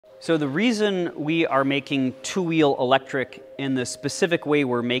So the reason we are making two-wheel electric in the specific way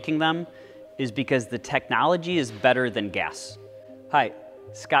we're making them is because the technology is better than gas. Hi,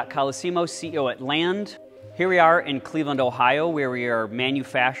 Scott Colosimo, CEO at Land. Here we are in Cleveland, Ohio, where we are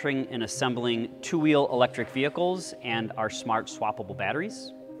manufacturing and assembling two-wheel electric vehicles and our smart swappable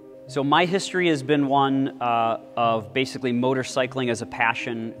batteries. So my history has been one of basically motorcycling as a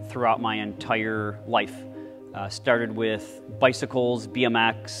passion throughout my entire life. Started with bicycles,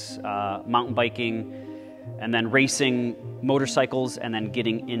 BMX, mountain biking, and then racing motorcycles, and then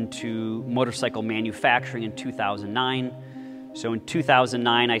getting into motorcycle manufacturing in 2009. So in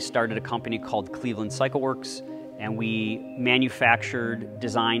 2009, I started a company called Cleveland Cycle Works, and we manufactured,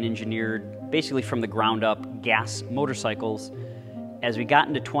 designed, engineered, basically from the ground up, gas motorcycles. As we got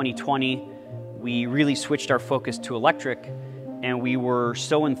into 2020, we really switched our focus to electric, and we were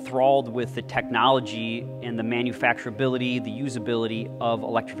so enthralled with the technology and the manufacturability, the usability of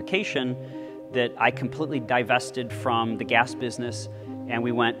electrification that I completely divested from the gas business, and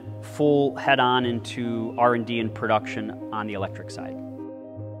we went full head-on into R&D and production on the electric side.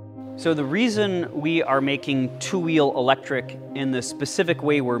 So the reason we are making two-wheel electric in the specific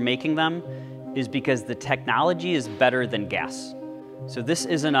way we're making them is because the technology is better than gas. So this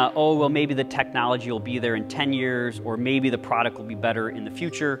isn't a, oh, well, maybe the technology will be there in 10 years, or maybe the product will be better in the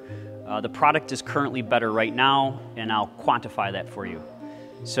future. The product is currently better right now, and I'll quantify that for you.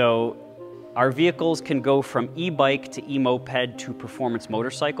 So our vehicles can go from e-bike to e-moped to performance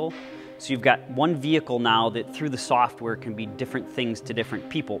motorcycle. So you've got one vehicle now that through the software can be different things to different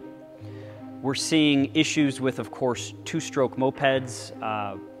people. We're seeing issues with, of course, two-stroke mopeds,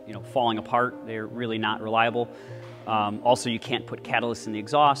 falling apart. They're really not reliable. Also, you can't put catalyst in the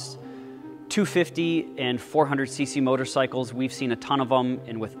exhaust. 250 and 400cc motorcycles, we've seen a ton of them,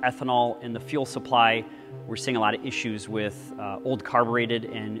 and with ethanol in the fuel supply, we're seeing a lot of issues with old carbureted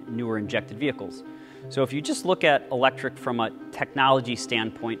and newer injected vehicles. So if you just look at electric from a technology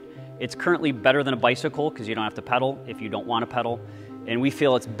standpoint, it's currently better than a bicycle because you don't have to pedal if you don't want to pedal. And we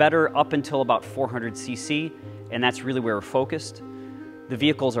feel it's better up until about 400cc, and that's really where we're focused. The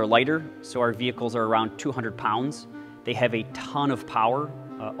vehicles are lighter, so our vehicles are around 200 pounds. They have a ton of power,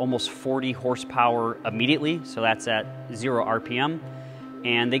 almost 40 horsepower immediately, so that's at 0 RPM.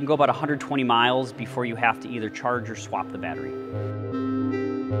 And they can go about 120 miles before you have to either charge or swap the battery.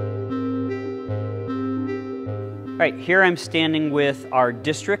 All right, here I'm standing with our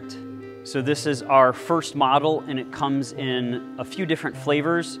district. So this is our first model, and it comes in a few different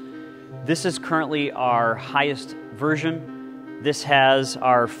flavors. This is currently our highest version. This has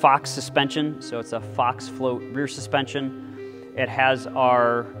our Fox suspension, so it's a Fox float rear suspension. It has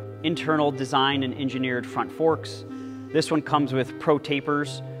our internal designed and engineered front forks. This one comes with Pro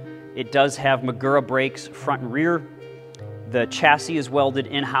tapers. It does have Magura brakes front and rear. The chassis is welded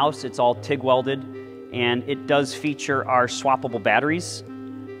in-house, it's all TIG welded, and it does feature our swappable batteries.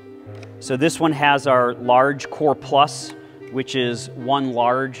 So this one has our large Core Plus, which is one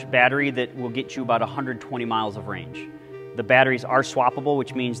large battery that will get you about 120 miles of range. The batteries are swappable,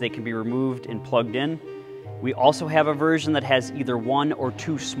 which means they can be removed and plugged in. We also have a version that has either one or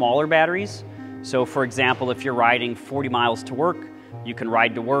two smaller batteries. So for example, if you're riding 40 miles to work, you can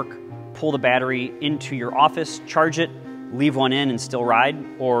ride to work, pull the battery into your office, charge it, leave one in and still ride,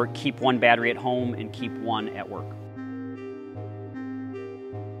 or keep one battery at home and keep one at work.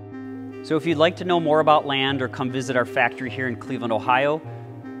 So if you'd like to know more about Land or come visit our factory here in Cleveland, Ohio,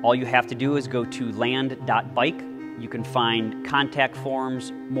 all you have to do is go to land.bike. You can find contact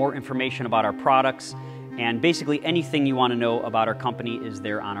forms, more information about our products, and basically anything you want to know about our company is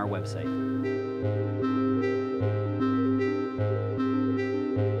there on our website.